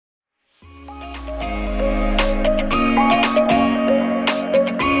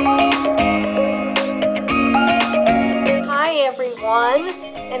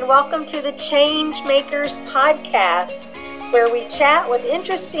welcome to the Change Makers podcast, where we chat with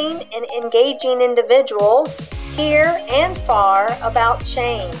interesting and engaging individuals here and far about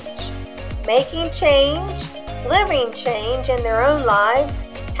change, making change, living change in their own lives,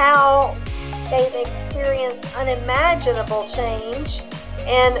 how they've experienced unimaginable change,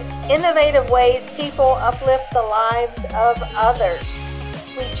 and innovative ways people uplift the lives of others.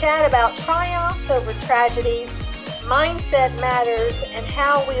 We chat about triumphs over tragedies, mindset matters, and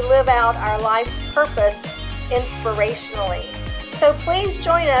how we live out our life's purpose inspirationally. So please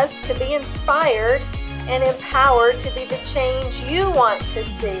join us to be inspired and empowered to be the change you want to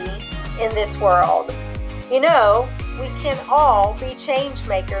see in this world. You know, we can all be change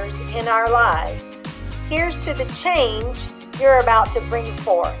makers in our lives. Here's to the change you're about to bring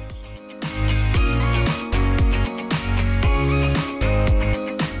forth.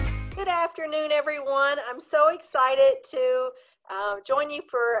 Good afternoon, everyone. I'm so excited to join you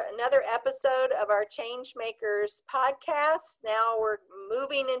for another episode of our Change Makers podcast. Now we're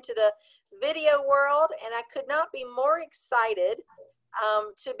moving into the video world, and I could not be more excited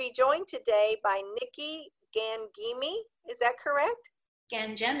to be joined today by Nikki Gangemi. Is that correct?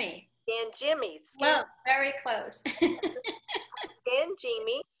 Gangemi. Gangemi. Well, very close.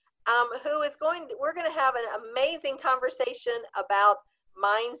 Gangemi, we're going to have an amazing conversation about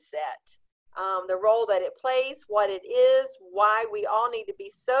mindset, the role that it plays, what it is, why we all need to be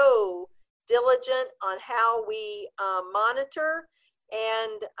so diligent on how we monitor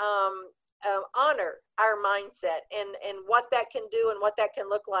and honor our mindset and what that can do and what that can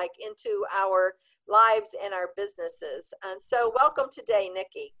look like into our lives and our businesses. And so welcome today,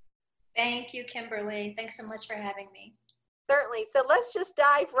 Nikki. Thank you, Kimberly. Thanks so much for having me. Certainly. So let's just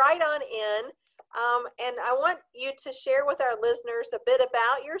dive right on in. And I want you to share with our listeners a bit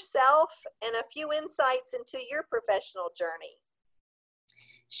about yourself and a few insights into your professional journey.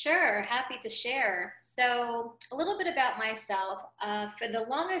 Sure, happy to share. So a little bit about myself. For the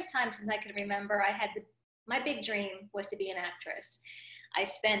longest time since I can remember, my big dream was to be an actress. I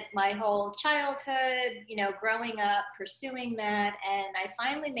spent my whole childhood, growing up, pursuing that, and I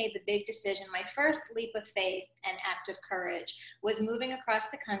finally made the big decision. My first leap of faith and act of courage was moving across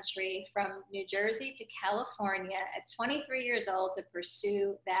the country from New Jersey to California at 23 years old to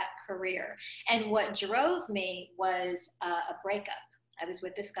pursue that career. And what drove me was a breakup. I was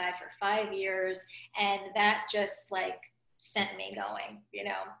with this guy for 5 years, and that just sent me going,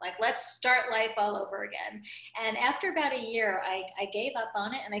 let's start life all over again. And after about a year, I gave up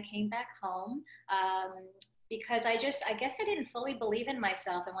on it and I came back home because I guess I didn't fully believe in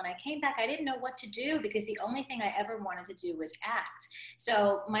myself. And when I came back, I didn't know what to do because the only thing I ever wanted to do was act.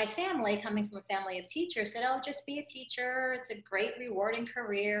 So my family, coming from a family of teachers, said, oh, just be a teacher. It's a great, rewarding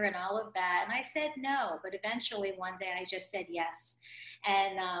career and all of that. And I said no, but eventually one day I just said yes.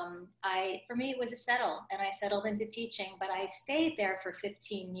 And for me, it was a settle, and I settled into teaching, but I stayed there for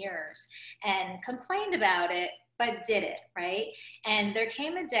 15 years and complained about it, but did it, right? And there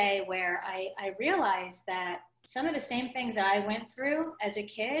came a day where I realized that some of the same things that I went through as a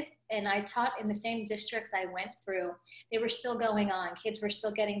kid, and I taught in the same district I went through, they were still going on. Kids were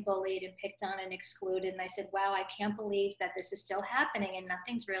still getting bullied and picked on and excluded. And I said, wow, I can't believe that this is still happening and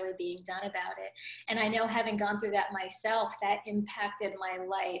nothing's really being done about it. And I know, having gone through that myself, that impacted my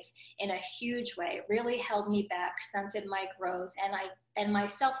life in a huge way. It really held me back, stunted my growth, and my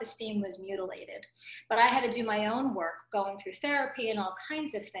self-esteem was mutilated. But I had to do my own work, going through therapy and all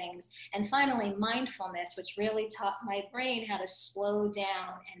kinds of things. And finally, mindfulness, which really taught my brain how to slow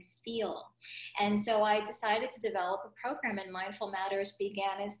down and feel. And so I decided to develop a program, and Mindful Matters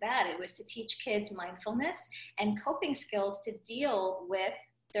began as that. It was to teach kids mindfulness and coping skills to deal with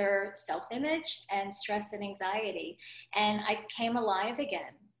their self-image and stress and anxiety. And I came alive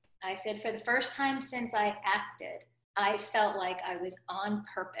again. I said, for the first time since I acted, I felt like I was on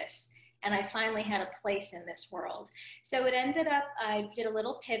purpose, and I finally had a place in this world. So it ended up, I did a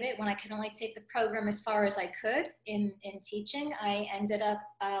little pivot when I could only take the program as far as I could in teaching. I ended up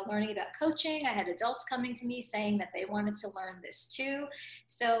learning about coaching. I had adults coming to me saying that they wanted to learn this too.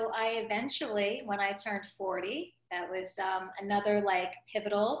 So I eventually, when I turned 40, that was another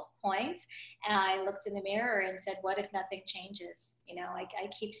pivotal point. And I looked in the mirror and said, what if nothing changes? I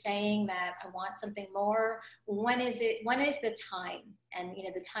keep saying that I want something more. When is the time? And,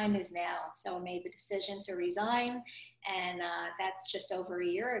 the time is now. So I made the decision to resign. And that's just over a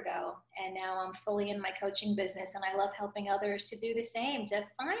year ago. And now I'm fully in my coaching business. And I love helping others to do the same, to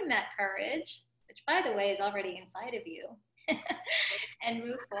find that courage, which, by the way, is already inside of you. And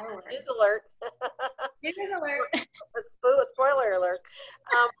move forward. News alert. News alert. Spoiler alert.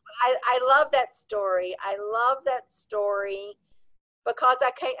 I love that story. I love that story because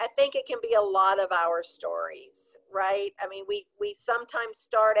I think it can be a lot of our stories, right? I mean, we sometimes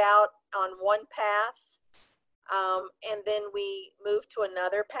start out on one path, and then we move to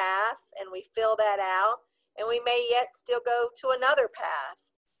another path and we fill that out, and we may yet still go to another path.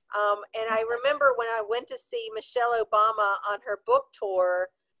 And I remember when I went to see Michelle Obama on her book tour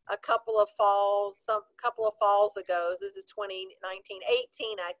a couple of falls ago. This is 2019,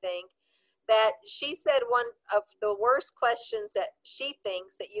 18, I think, that she said one of the worst questions that she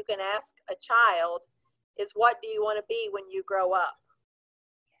thinks that you can ask a child is, what do you want to be when you grow up?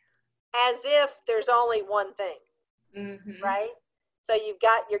 As if there's only one thing, right? So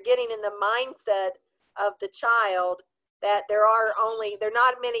you're getting in the mindset of the child that there are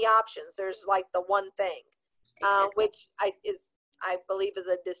not many options. There's like the one thing, exactly. Which I believe is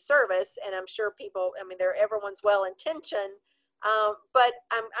a disservice. And I'm sure people, I mean, everyone's well-intentioned, but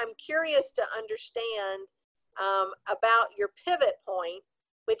I'm curious to understand about your pivot point,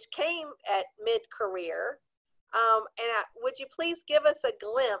 which came at mid-career. Would you please give us a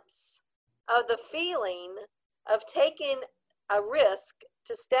glimpse of the feeling of taking a risk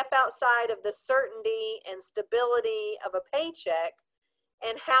to step outside of the certainty and stability of a paycheck,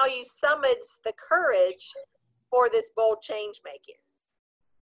 and how you summoned the courage for this bold change making?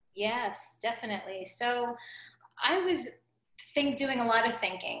 Yes, definitely. So I was doing a lot of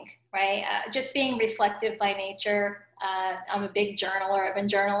thinking, right? Just being reflective by nature. I'm a big journaler. I've been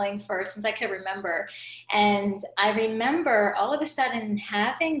journaling since I can remember. And I remember all of a sudden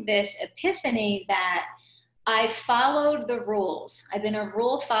having this epiphany that I followed the rules. I've been a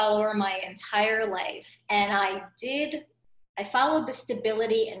rule follower my entire life. And I followed the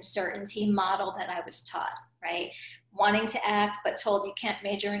stability and certainty model that I was taught, right? Wanting to act, but told you can't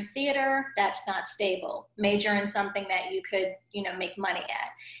major in theater, that's not stable. Major in something that you could, make money at.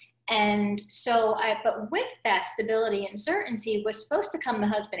 And so but with that stability and certainty was supposed to come the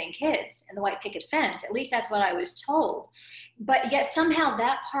husband and kids and the white picket fence. At least that's what I was told. But yet somehow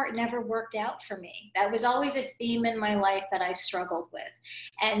that part never worked out for me. That was always a theme in my life that I struggled with.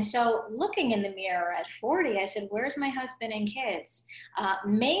 And so looking in the mirror at 40, I said, where's my husband and kids?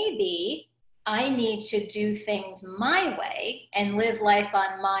 Maybe I need to do things my way and live life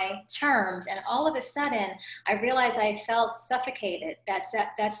on my terms. And all of a sudden, I realized I felt suffocated.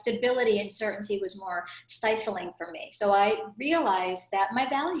 That stability and certainty was more stifling for me. So I realized that my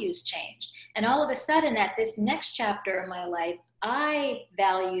values changed. And all of a sudden, at this next chapter in my life, I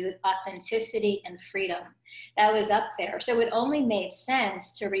valued authenticity and freedom. That was up there. So it only made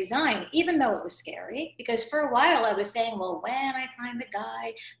sense to resign, even though it was scary, because for a while I was saying, well, when I find the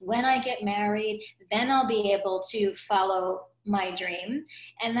guy, when I get married, then I'll be able to follow my dream.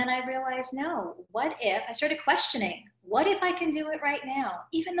 And then I realized, no, what if I started questioning, what if I can do it right now,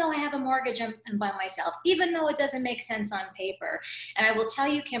 even though I have a mortgage and by myself, even though it doesn't make sense on paper? And I will tell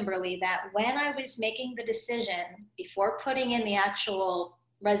you, Kimberly, that when I was making the decision before putting in the actual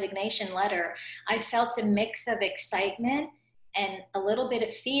resignation letter, I felt a mix of excitement and a little bit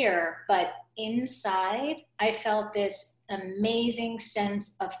of fear, but inside I felt this amazing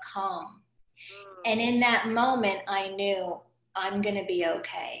sense of calm. And in that moment, I knew I'm going to be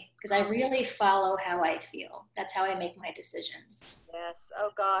okay, because I really follow how I feel. That's how I make my decisions. Yes.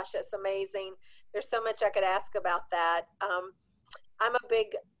 Oh gosh, that's amazing. There's so much I could ask about that. I'm a big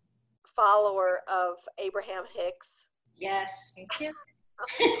follower of Abraham Hicks. Yes, me too.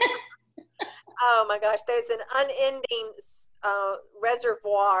 Oh my gosh, there's an unending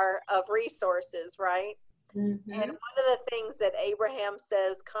reservoir of resources, right? Mm-hmm. And one of the things that Abraham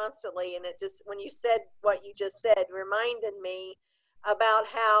says constantly, and it just, when you said what you just said, reminded me about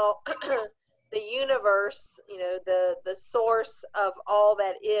how the universe, the source of all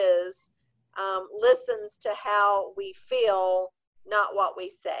that is, listens to how we feel, not what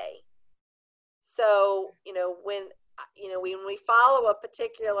we say. So, when we follow a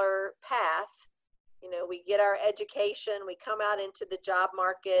particular path, we get our education, we come out into the job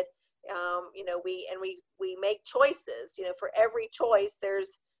market, we make choices. For every choice,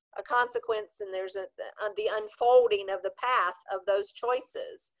 there's a consequence, and there's the unfolding of the path of those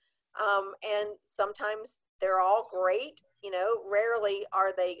choices. And sometimes they're all great. Rarely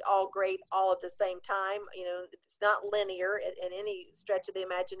are they all great all at the same time. It's not linear in any stretch of the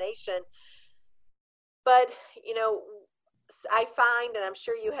imagination. But, I find, and I'm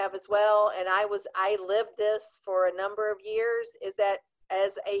sure you have as well, and I lived this for a number of years, is that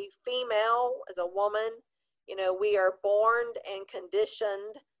as a female, as a woman, we are born and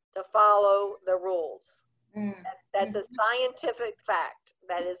conditioned to follow the rules. That's a scientific fact.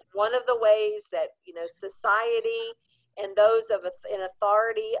 That is one of the ways that, society and those in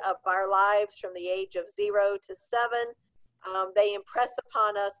authority of our lives from the age of 0 to 7 They impress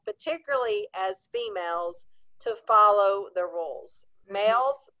upon us, particularly as females, to follow the rules.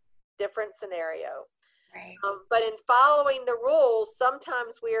 Males, different scenario. Right. But in following the rules,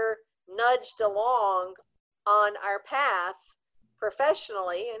 sometimes we're nudged along on our path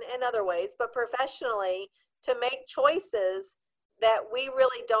professionally and in other ways, but professionally, to make choices that we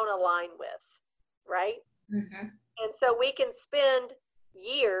really don't align with, right? Mm-hmm. And so we can spend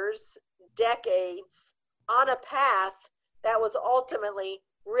years, decades on a path that was ultimately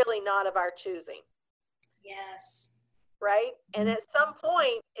really not of our choosing. Yes. Right? And at some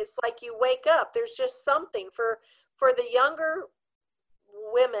point, it's like you wake up. There's just something for the younger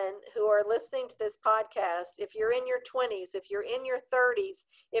women who are listening to this podcast. If you're in your 20s, if you're in your 30s,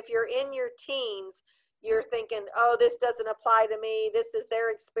 if you're in your teens, you're thinking, oh, this doesn't apply to me. This is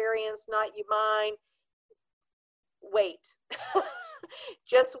their experience, not you mine. Wait.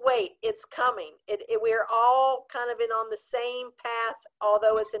 Just wait. It's coming. We're all kind of on the same path,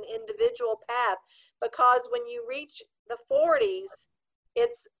 although it's an individual path, because when you reach the 40s,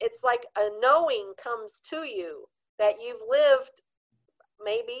 it's like a knowing comes to you that you've lived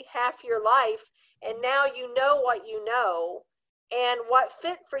maybe half your life, and now you know what you know, and what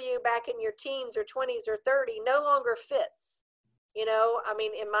fit for you back in your teens or 20s or 30 no longer fits. I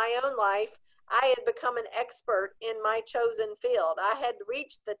mean, in my own life, I had become an expert in my chosen field. I had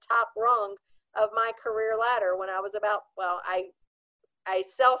reached the top rung of my career ladder when I was about, well, I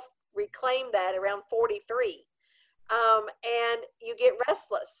self-reclaimed that around 43. And you get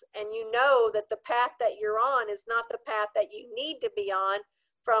restless, and you know that the path that you're on is not the path that you need to be on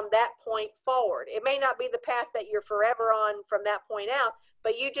from that point forward. It may not be the path that you're forever on from that point out,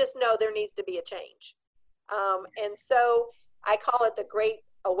 but you just know there needs to be a change. And so I call it the Great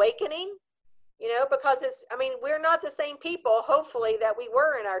Awakening, because we're not the same people, hopefully, that we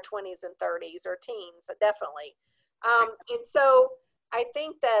were in our 20s and 30s or teens, definitely. And so I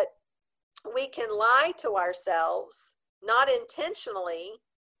think that we can lie to ourselves, not intentionally,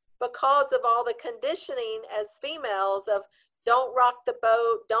 because of all the conditioning as females of don't rock the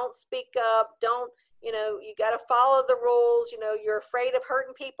boat, don't speak up, don't, you got to follow the rules, you're afraid of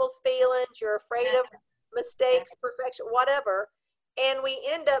hurting people's feelings, you're afraid of mistakes, perfection, whatever. And we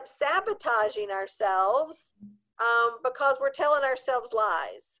end up sabotaging ourselves because we're telling ourselves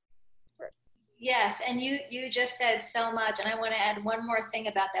lies. Yes, and you just said so much, and I want to add one more thing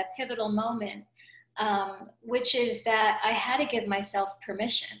about that pivotal moment, which is that I had to give myself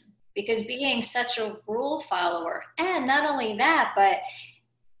permission, because being such a rule follower, and not only that, but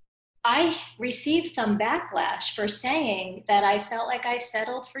I received some backlash for saying that I felt like I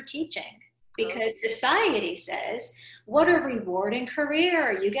settled for teaching, because society says, what a rewarding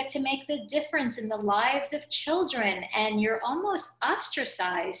career. You get to make the difference in the lives of children, and you're almost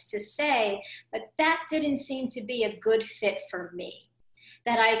ostracized to say that that didn't seem to be a good fit for me,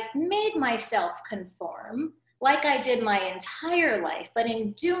 that I made myself conform like I did my entire life. But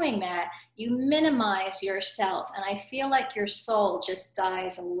in doing that, you minimize yourself, and I feel like your soul just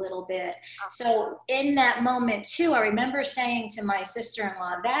dies a little bit. So in that moment too, I remember saying to my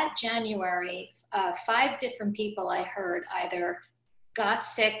sister-in-law that January, 5 different people I heard either got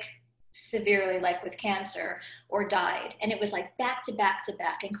sick severely, like with cancer, or died. And it was like back to back to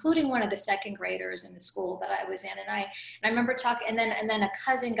back, including one of the second graders in the school that I was in. And I remember talking, and then a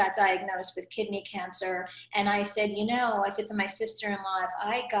cousin got diagnosed with kidney cancer. And I said, I said to my sister-in-law, if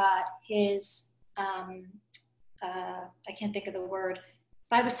I got his, I can't think of the word,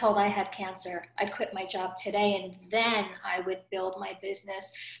 if I was told I had cancer, I'd quit my job today, and then I would build my business.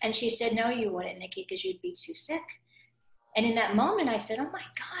 And she said, no, you wouldn't, Nikki, because you'd be too sick. And in that moment, I said, oh my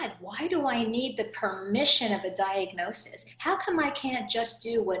God, why do I need the permission of a diagnosis? How come I can't just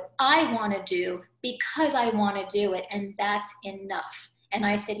do what I want to do because I want to do it, and that's enough? And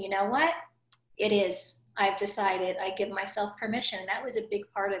I said, you know what? It is. I've decided. I give myself permission. And that was a big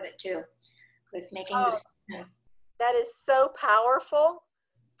part of it too, with making the decision. That is so powerful.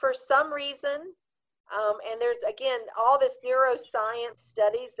 For some reason, and there's, again, all this neuroscience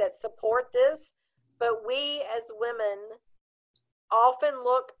studies that support this, but we as women often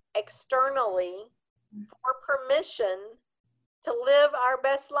look externally for permission to live our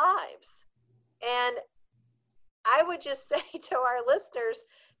best lives. And I would just say to our listeners,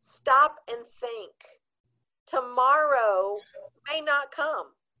 stop and think. Tomorrow may not come.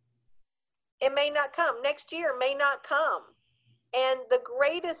 It may not come. Next year may not come. And the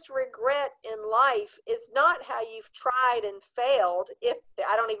greatest regret in life is not how you've tried and failed. If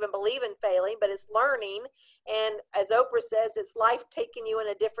I don't even believe in failing, but it's learning. And as Oprah says, it's life taking you in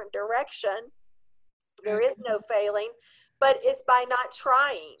a different direction. There is no failing, but it's by not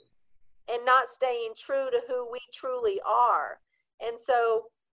trying. and not staying true to who we truly are. And so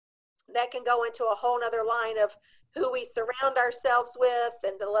that can go into a whole nother line of who we surround ourselves with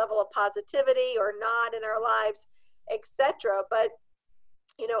and the level of positivity or not in our lives, etc. But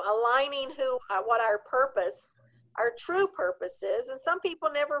aligning what our purpose, our true purpose is. And some people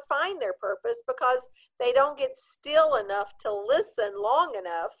never find their purpose because they don't get still enough to listen long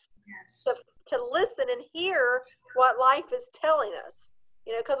enough to listen and hear what life is telling us.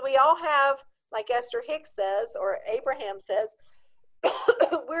 Because we all have, like Esther Hicks says, or Abraham says,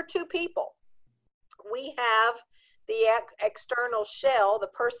 we're two people. We have the external shell, the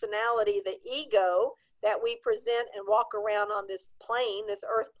personality, the ego that we present and walk around on this plane, this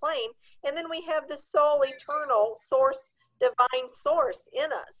earth plane. And then we have the soul, eternal source, divine source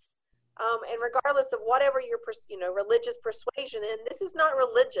in us. And regardless of whatever your religious persuasion, and this is not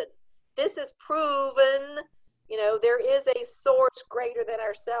religion, this is proven, there is a source greater than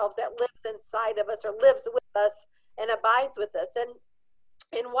ourselves that lives inside of us or lives with us and abides with us.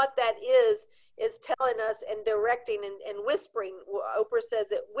 And what that is telling us and directing and whispering. Oprah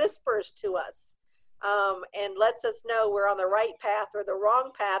says it whispers to us and lets us know we're on the right path or the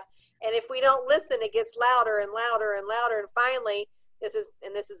wrong path. And if we don't listen, it gets louder and louder and louder. And finally, this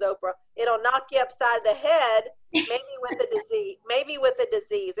is Oprah, it'll knock you upside the head, maybe with a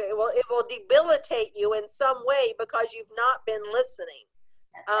disease. It will debilitate you in some way because you've not been listening.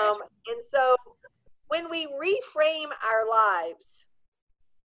 Right. And so when we reframe our lives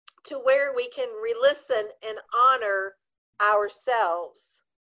to where we can re-listen and honor ourselves,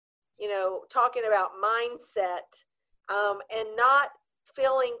 talking about mindset, and not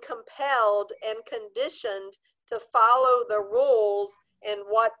feeling compelled and conditioned to follow the rules and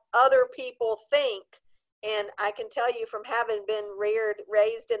what other people think. And I can tell you from having been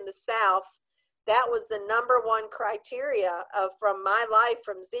raised in the South, that was the number one criteria from my life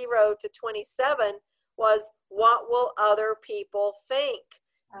from 0 to 27 was, what will other people think?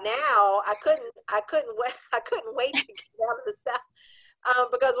 Now I couldn't wait to get out of the South,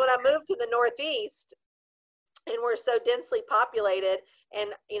 because when I moved to the Northeast and we're so densely populated,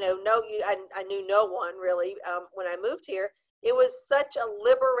 and I knew no one really when I moved here. It was such a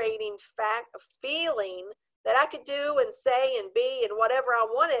liberating feeling that I could do and say and be and whatever I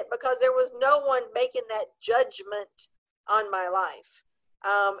wanted because there was no one making that judgment on my life.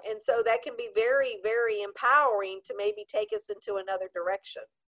 And so that can be very, very empowering to maybe take us into another direction.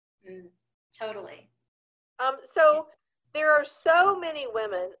 Totally. So there are so many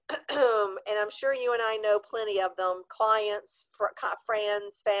women, and I'm sure you and I know plenty of them, clients,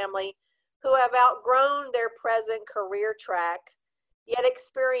 friends, family, who have outgrown their present career track, yet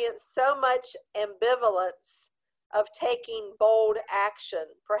experience so much ambivalence of taking bold action,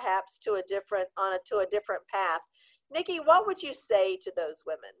 perhaps to a different path. Nikki, what would you say to those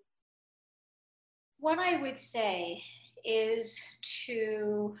women? What I would say is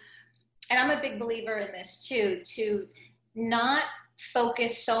and I'm a big believer in this too, to not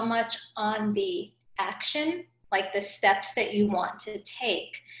focus so much on the action, like the steps that you want to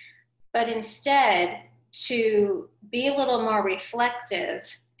take, but instead to be a little more reflective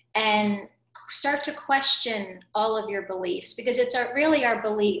and start to question all of your beliefs, because it's really our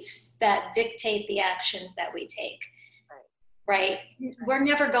beliefs that dictate the actions that we take. Right? We're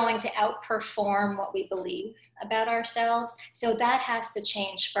never going to outperform what we believe about ourselves. So that has to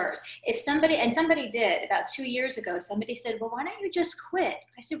change first. Somebody did about 2 years ago, somebody said, well, why don't you just quit?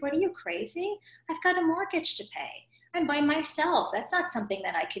 I said, what, are you crazy? I've got a mortgage to pay. I'm by myself. That's not something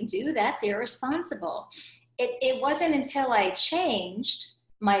that I can do. That's irresponsible. It wasn't until I changed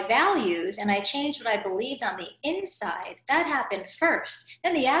my values and I changed what I believed on the inside, that happened first.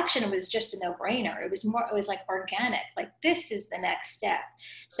 Then the action was just a no-brainer. It was like organic, like this is the next step.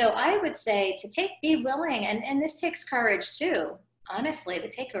 So I would say be willing, and this takes courage too, honestly, to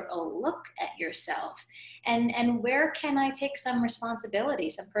take a look at yourself and where can I take some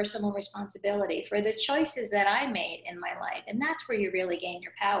responsibility, some personal responsibility for the choices that I made in my life. And that's where you really gain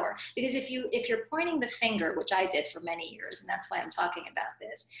your power. Because if you're pointing the finger, which I did for many years, and that's why I'm talking about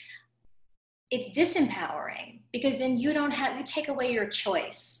this, it's disempowering, because then you take away your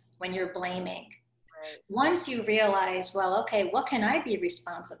choice when you're blaming. Once you realize, well, okay, what can I be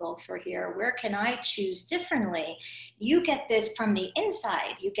responsible for here? Where can I choose differently? You get this from the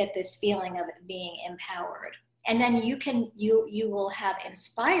inside. You get this feeling of being empowered. And then you will have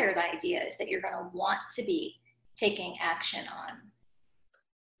inspired ideas that you're going to want to be taking action on.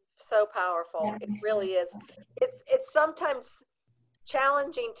 So powerful. It really is. It's sometimes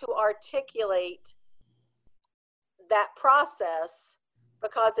challenging to articulate that process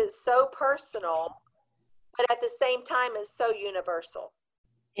because it's so personal, but at the same time, it's so universal.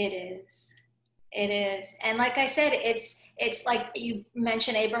 It is. It is. And like I said, it's like you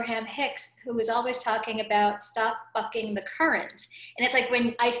mentioned Abraham Hicks, who was always talking about stop bucking the current. And it's like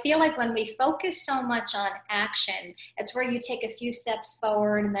when I feel like when we focus so much on action, it's where you take a few steps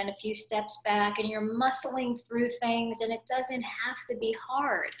forward and then a few steps back and you're muscling through things, and it doesn't have to be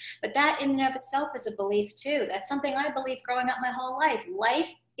hard. But that in and of itself is a belief too. That's something I believe growing up my whole life.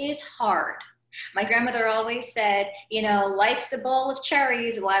 Life is hard. My grandmother always said, you know, life's a bowl of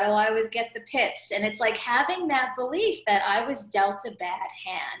cherries. Why do I always get the pits? And it's like having that belief that I was dealt a bad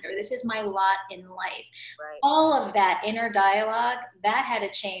hand or this is my lot in life. Right. All of that inner dialogue, that had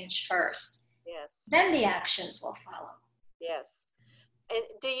to change first. Yes. Then the actions will follow. Yes. And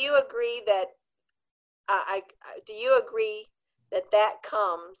do you agree that, do you agree that that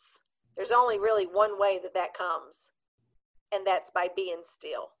comes, there's only really one way that that comes, and that's by being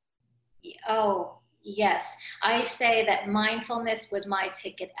still? Oh, yes. I say that mindfulness was my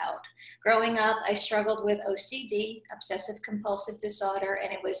ticket out. Growing up, I struggled with OCD, obsessive compulsive disorder,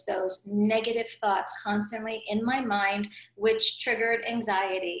 and it was those negative thoughts constantly in my mind, which triggered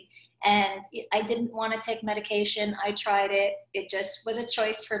anxiety. And I didn't want to take medication. I tried it. It just was a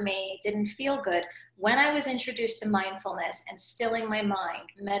choice for me. It didn't feel good. When I was introduced to mindfulness and stilling my mind,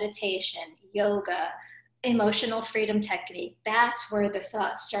 meditation, yoga, emotional freedom technique, that's where the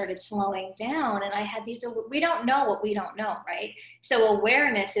thoughts started slowing down. And I had these, we don't know what we don't know, right? So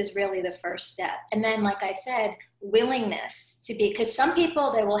awareness is really the first step. And then, like I said, willingness to be, because some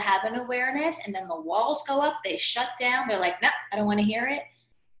people, they will have an awareness and then the walls go up, they shut down, they're like, no, I don't want to hear it.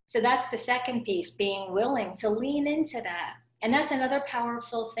 So that's the second piece, being willing to lean into that. And that's another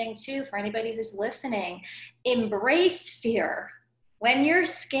powerful thing too, for anybody who's listening. Embrace fear. When you're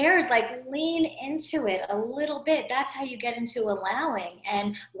scared, like lean into it a little bit. That's how you get into allowing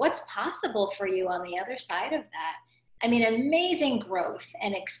and what's possible for you on the other side of that. I mean, amazing growth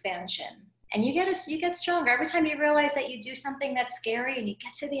and expansion. And you get stronger. Every time you realize that you do something that's scary and you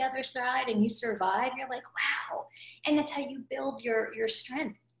get to the other side and you survive, you're like, wow. And that's how you build your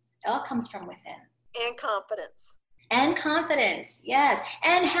strength. It all comes from within. And confidence. And confidence, yes.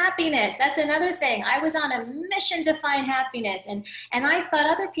 And happiness. That's another thing. I was on a mission to find happiness, and I thought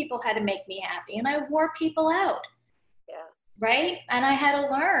other people had to make me happy, and I wore people out. Yeah. Right? And I had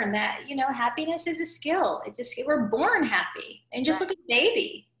to learn that, you know, happiness is a skill. It's a skill. We're born happy. And just look at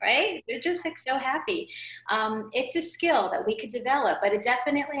baby, right? They're just like so happy. It's a skill that we could develop, but it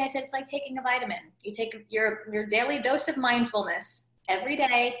definitely, I said, it's like taking a vitamin. You take your daily dose of mindfulness every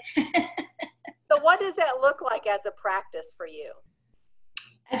day. So what does that look like as a practice for you?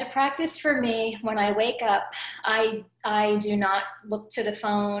 As a practice for me, when I wake up, I do not look to the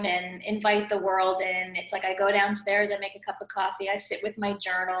phone and invite the world in. It's like I go downstairs, I make a cup of coffee, I sit with my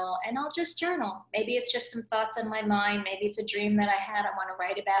journal, and I'll just journal. Maybe it's just some thoughts on my mind. Maybe it's a dream that I had I want to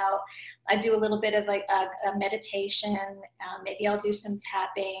write about. I do a little bit of like a meditation. Maybe I'll do some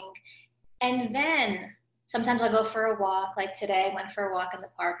tapping. And then sometimes I'll go for a walk. Like today, I went for a walk in the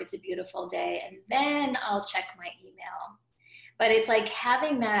park. It's a beautiful day. And then I'll check my email. But it's like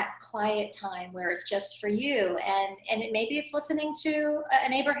having that quiet time where it's just for you. And maybe it's listening to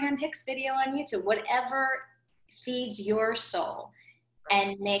an Abraham Hicks video on YouTube, whatever feeds your soul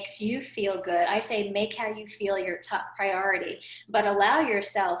and makes you feel good. I say make how you feel your top priority, but allow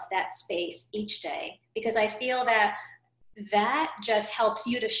yourself that space each day, because I feel that just helps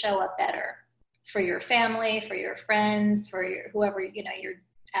you to show up better for your family, for your friends, for your whoever, you know, you're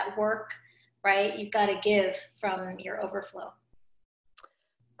at work, right? You've got to give from your overflow.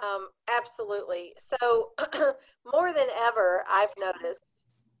 Absolutely. So more than ever, I've noticed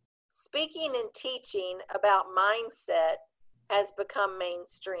speaking and teaching about mindset has become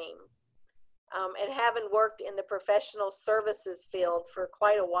mainstream. And having worked in the professional services field for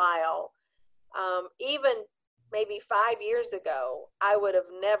quite a while, even maybe 5 years ago, I would have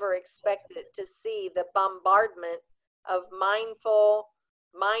never expected to see the bombardment of mindfulness,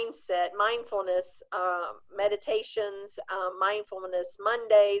 meditations, mindfulness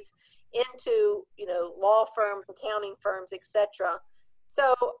Mondays into, you know, law firms, accounting firms, etc.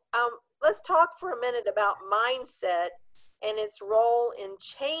 So let's talk for a minute about mindset and its role in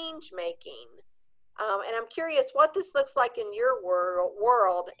change making. And I'm curious what this looks like in your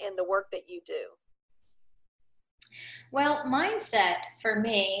world and the work that you do. Well, mindset for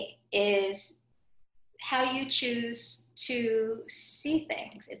me is how you choose to see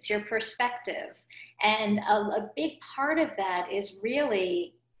things. It's your perspective. And a big part of that is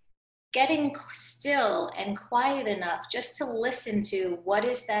really getting still and quiet enough just to listen to what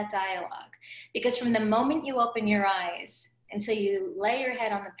is that dialogue. Because from the moment you open your eyes until you lay your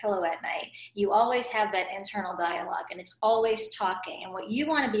head on the pillow at night, you always have that internal dialogue, and it's always talking. And what you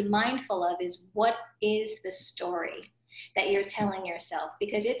want to be mindful of is, what is the story that you're telling yourself?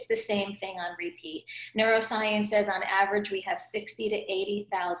 Because it's the same thing on repeat. Neuroscience says on average we have 60 to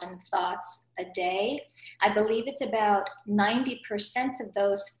 80,000 thoughts a day. I believe it's about 90% of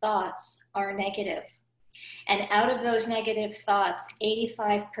those thoughts are negative. And out of those negative thoughts,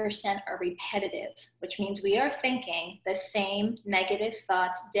 85% are repetitive, which means we are thinking the same negative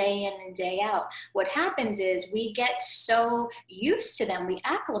thoughts day in and day out. What happens is we get so used to them, we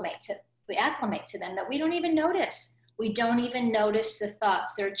acclimate to them, that we don't even notice. We don't even notice the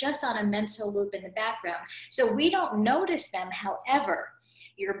thoughts. They're just on a mental loop in the background. So we don't notice them. However,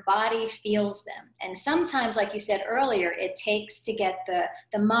 your body feels them. And sometimes, like you said earlier, it takes to get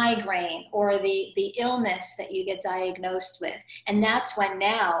the migraine or the illness that you get diagnosed with. And that's when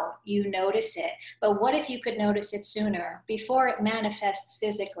now you notice it. But what if you could notice it sooner, before it manifests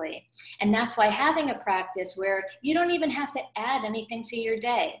physically? And that's why having a practice where you don't even have to add anything to your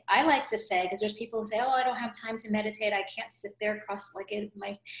day. I like to say, because there's people who say, oh, I don't have time to meditate. I can't sit there cross-legged.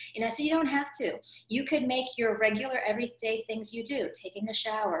 So you don't have to. You could make your regular everyday things you do, taking a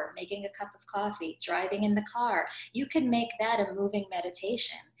shower, making a cup of coffee, driving in the car. You can make that a moving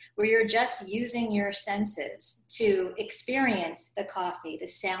meditation where you're just using your senses to experience the coffee, the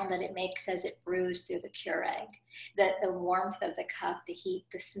sound that it makes as it brews through the Keurig, the warmth of the cup, the heat,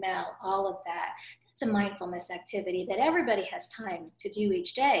 the smell, all of that. It's a mindfulness activity that everybody has time to do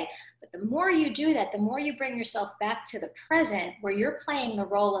each day. But the more you do that, the more you bring yourself back to the present, where you're playing the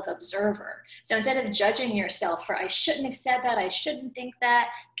role of observer. So instead of judging yourself for, I shouldn't have said that, I shouldn't think that,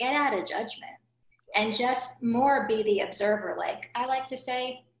 get out of judgment and just more be the observer. Like I like to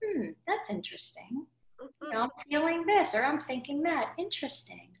say, that's interesting. I'm feeling this, or I'm thinking that.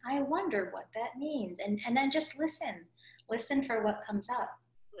 Interesting. I wonder what that means. And then just listen for what comes up.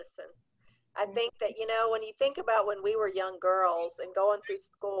 Listen. I think that, when you think about when we were young girls and going through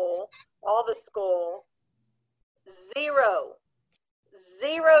school, all the school, zero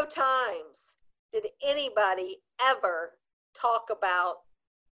times did anybody ever talk about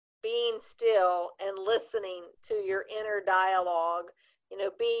being still and listening to your inner dialogue,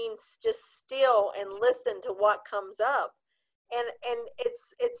 being just still and listen to what comes up. And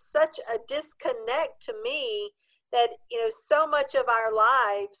it's such a disconnect to me that, so much of our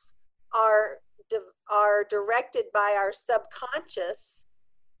lives are directed by our subconscious,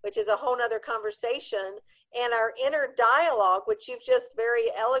 which is a whole nother conversation, and our inner dialogue, which you've just very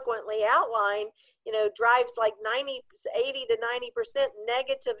eloquently outlined, drives like 80 to 90%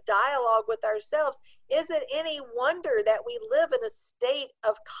 negative dialogue with ourselves. Is it any wonder that we live in a state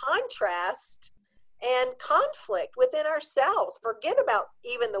of contrast and conflict within ourselves? Forget about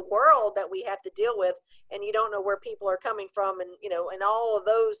even the world that we have to deal with, and you don't know where people are coming from, and and all of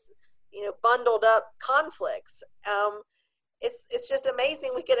those bundled up conflicts. It's just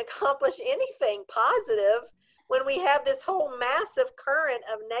amazing we can accomplish anything positive when we have this whole massive current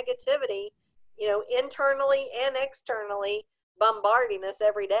of negativity, internally and externally bombarding us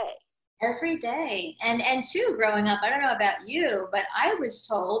every day. Every day. And too, growing up, I don't know about you, but I was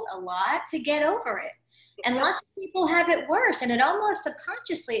told a lot to get over it. And lots of people have it worse. And it almost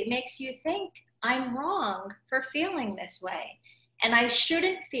subconsciously, it makes you think, I'm wrong for feeling this way. And I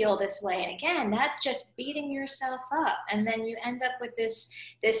shouldn't feel this way. And again, that's just beating yourself up. And then you end up with this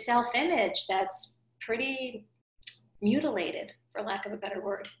self-image that's pretty mutilated, for lack of a better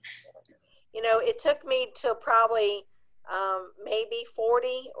word. It took me to probably maybe 40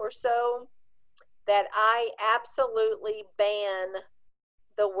 or so that I absolutely ban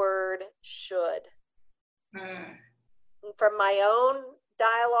the word should. From my own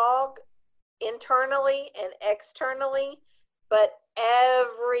dialogue, internally and externally, but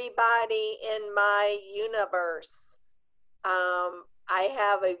everybody in my universe. I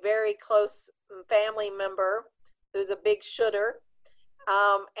have a very close family member who's a big should'er.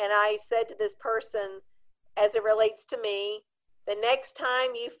 And I said to this person, as it relates to me, the next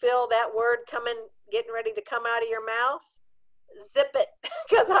time you feel that word getting ready to come out of your mouth, zip it,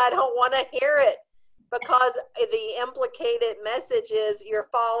 because I don't want to hear it, because the implicated message is you're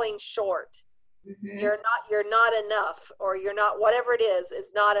falling short. Mm-hmm. You're not enough, or you're not, whatever it is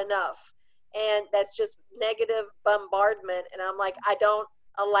not enough. And that's just negative bombardment. And I'm like, I don't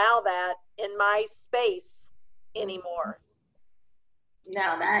allow that in my space anymore.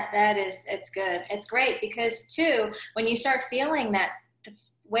 No, it's good. It's great, because too, when you start feeling that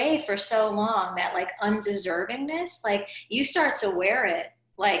way for so long, that like undeservingness, like you start to wear it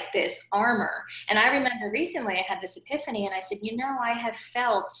like this armor. And I remember recently I had this epiphany, and I said, I have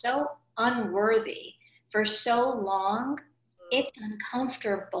felt so unworthy for so long it's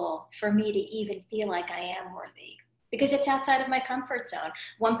uncomfortable for me to even feel like I am worthy because it's outside of my comfort zone.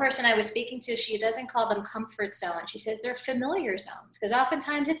 One person I was speaking to, she doesn't call them comfort zone. She says they're familiar zones because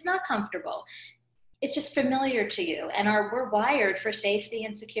oftentimes it's not comfortable. It's just familiar to you, and we're wired for safety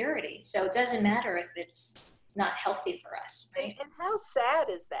and security. So it doesn't matter if it's not healthy for us, right? And how sad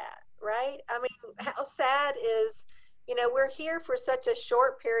is that, right? I mean, how sad is, we're here for such a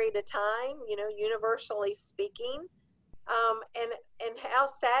short period of time, universally speaking. And how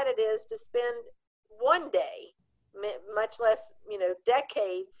sad it is to spend one day, much less,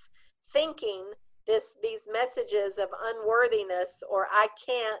 decades, thinking these messages of unworthiness or I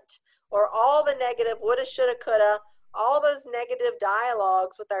can't, or all the negative woulda, shoulda, coulda, all those negative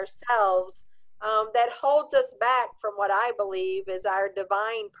dialogues with ourselves, that holds us back from what I believe is our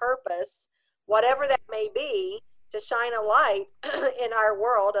divine purpose, whatever that may be, to shine a light in our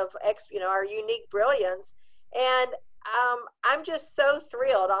world of our unique brilliance. And I'm just so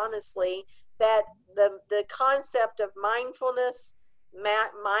thrilled, honestly, that the concept of mindfulness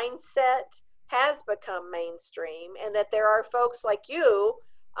mindset has become mainstream, and that there are folks like you,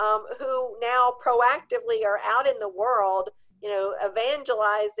 who now proactively are out in the world,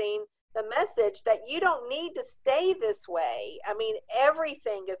 evangelizing the message that you don't need to stay this way. I mean,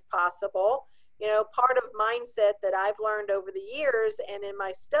 everything is possible. Part of mindset that I've learned over the years and in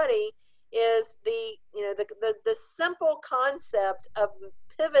my study is the simple concept of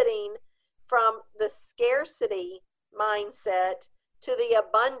pivoting from the scarcity mindset to the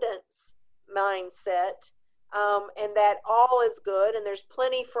abundance mindset, and that all is good and there's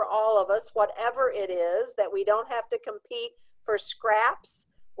plenty for all of us, whatever it is, that we don't have to compete for scraps,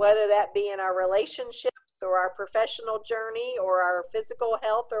 whether that be in our relationships or our professional journey or our physical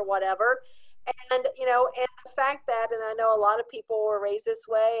health or whatever. And and the fact that, and I know a lot of people were raised this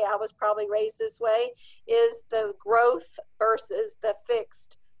way, I was probably raised this way, is the growth versus the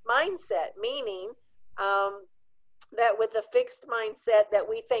fixed mindset. Meaning, that with the fixed mindset that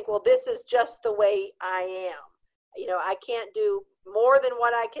we think, well, this is just the way I am. I can't do more than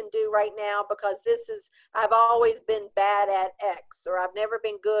what I can do right now because I've always been bad at X, or I've never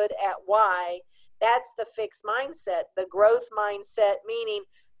been good at Y. That's the fixed mindset. The growth mindset, meaning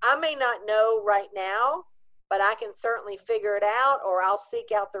I may not know right now, but I can certainly figure it out, or I'll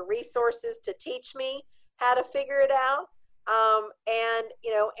seek out the resources to teach me how to figure it out.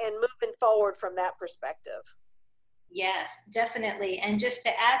 And moving forward from that perspective. Yes, definitely. And just to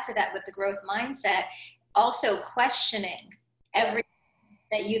add to that with the growth mindset, also questioning everything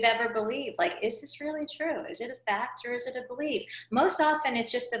that you've ever believed. Like, is this really true? Is it a fact or is it a belief? Most often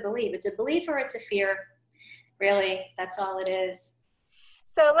it's just a belief. It's a belief or it's a fear. Really, that's all it is.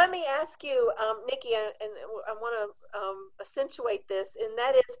 So let me ask you, Nikki, and I want to accentuate this, and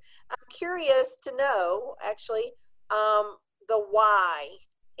that is, I'm curious to know, actually, the why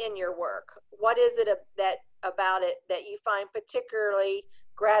in your work. What is it about it that you find particularly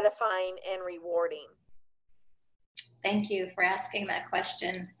gratifying and rewarding? Thank you for asking that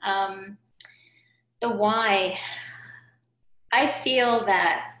question. The why. I feel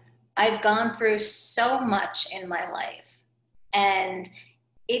that I've gone through so much in my life, and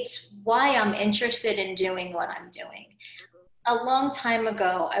it's why I'm interested in doing what I'm doing. A long time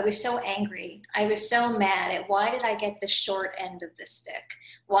ago, I was so angry. I was so mad at why did I get the short end of the stick?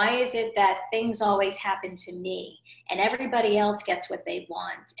 Why is it that things always happen to me and everybody else gets what they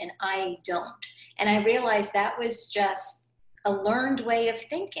want and I don't? And I realized that was just a learned way of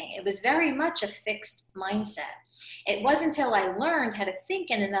thinking. It was very much a fixed mindset. It wasn't until I learned how to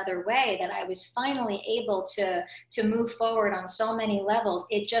think in another way that I was finally able to move forward on so many levels.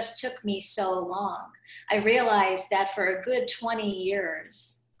 It just took me so long. I realized that for a good 20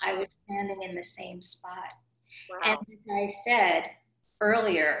 years, I was standing in the same spot. Wow. And as I said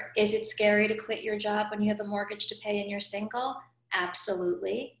earlier, is it scary to quit your job when you have a mortgage to pay and you're single?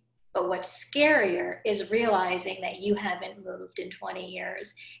 Absolutely. But what's scarier is realizing that you haven't moved in 20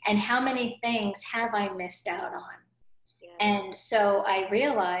 years. And how many things have I missed out on? Yeah. And so I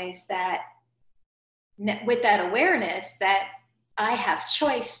realized that with that awareness that I have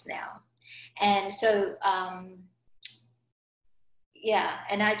choice now. And so,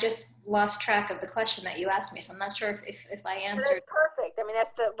 and I just lost track of the question that you asked me. So I'm not sure if I answered. That's perfect. I mean,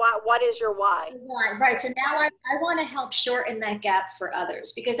 that's the why. What is your why? Right. So now I want to help shorten that gap for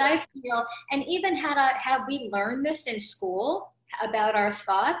others, because I feel, and even have we learned this in school about our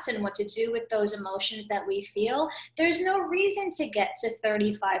thoughts and what to do with those emotions that we feel, there's no reason to get to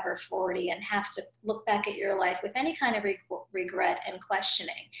 35 or 40 and have to look back at your life with any kind of regret and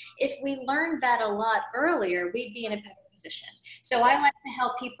questioning. If we learned that a lot earlier, we'd be in a better position. So I like to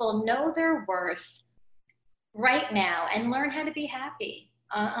help people know their worth, right now and learn how to be happy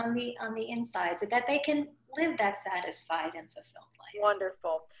on the inside, so that they can live that satisfied and fulfilled life.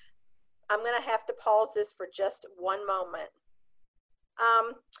 Wonderful. I'm going to have to pause this for just one moment.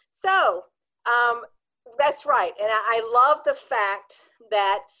 That's right. And I love the fact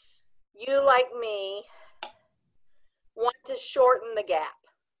that you, like me, want to shorten the gap,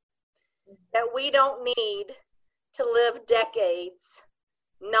 that we don't need to live decades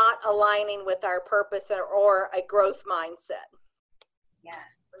not aligning with our purpose or a growth mindset.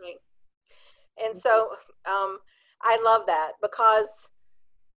 Yes. Right. And so I love that, because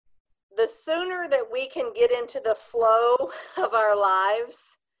the sooner that we can get into the flow of our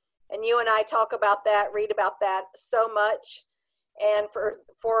lives, and you and I talk about that, read about that so much, and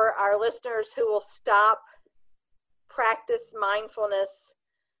for our listeners who will stop, practice mindfulness,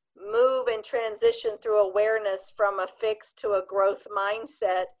 move and transition through awareness from a fixed to a growth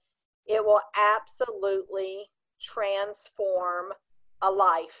mindset, it will absolutely transform a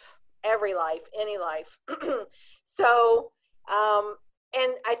life, every life, any life. So,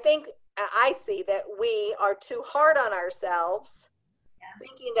 and I think I see that we are too hard on ourselves,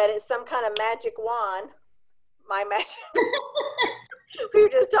 thinking that it's some kind of magic wand, my magic, we were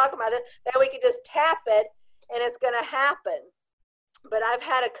just talking about it, that we could just tap it and it's going to happen. But I've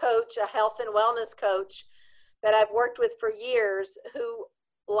had a coach, a health and wellness coach that I've worked with for years, who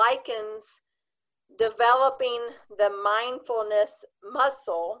likens developing the mindfulness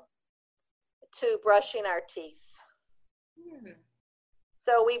muscle to brushing our teeth.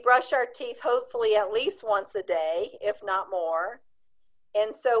 So we brush our teeth hopefully at least once a day, if not more.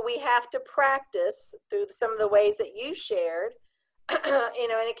 And so we have to practice through some of the ways that you shared, and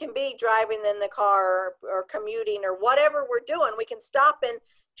it can be driving in the car or commuting or whatever we're doing. We can stop and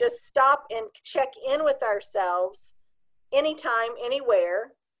check in with ourselves anytime,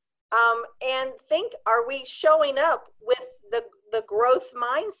 anywhere, and think, are we showing up with the growth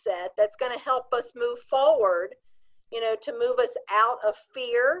mindset that's going to help us move forward, to move us out of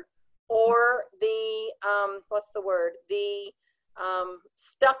fear or the,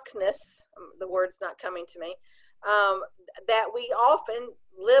 stuckness, the word's not coming to me, that we often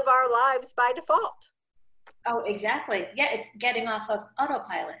live our lives by default. Oh, exactly. Yeah, it's getting off of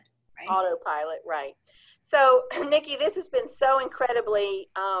autopilot, right? Autopilot, right. So, Nikki, this has been so incredibly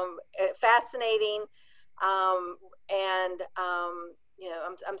fascinating, and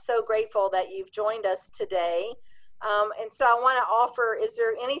I'm so grateful that you've joined us today. And so I want to offer, is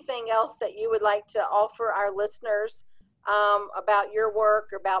there anything else that you would like to offer our listeners about your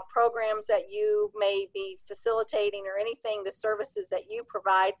work, or about programs that you may be facilitating, or anything, the services that you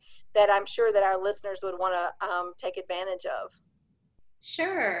provide that I'm sure that our listeners would want to take advantage of?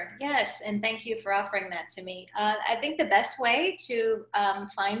 Sure. Yes. And thank you for offering that to me. I think the best way to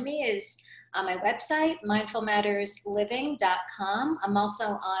find me is on my website, mindfulmattersliving.com. I'm also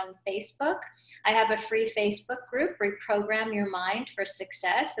on Facebook. I have a free Facebook group, Reprogram Your Mind for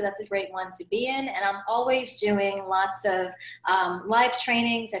Success. So that's a great one to be in. And I'm always doing lots of live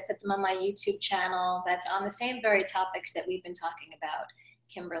trainings. I put them on my YouTube channel that's on the same very topics that we've been talking about,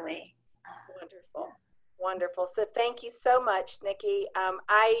 Kimberly. Wonderful. Wonderful. So thank you so much, Nikki.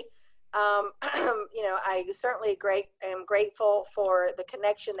 I certainly am grateful for the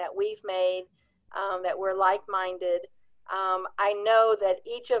connection that we've made, that we're like-minded. I know that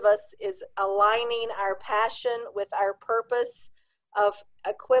each of us is aligning our passion with our purpose of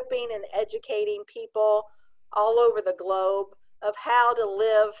equipping and educating people all over the globe of how to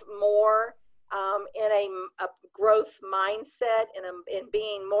live more in a growth mindset, and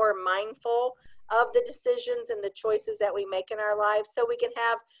being more mindful of the decisions and the choices that we make in our lives, so we can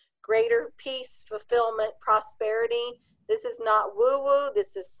have greater peace, fulfillment, prosperity. This is not woo-woo.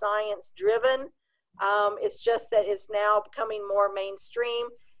 This is science-driven. It's just that it's now becoming more mainstream.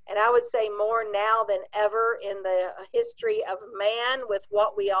 And I would say more now than ever in the history of man, with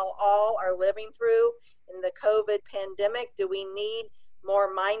what we all are living through in the COVID pandemic, do we need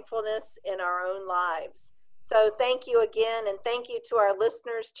more mindfulness in our own lives. So thank you again, and thank you to our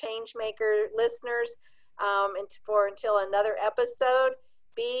listeners, Changemaker listeners, until another episode.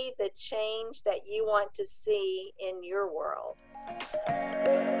 Be the change that you want to see in your world.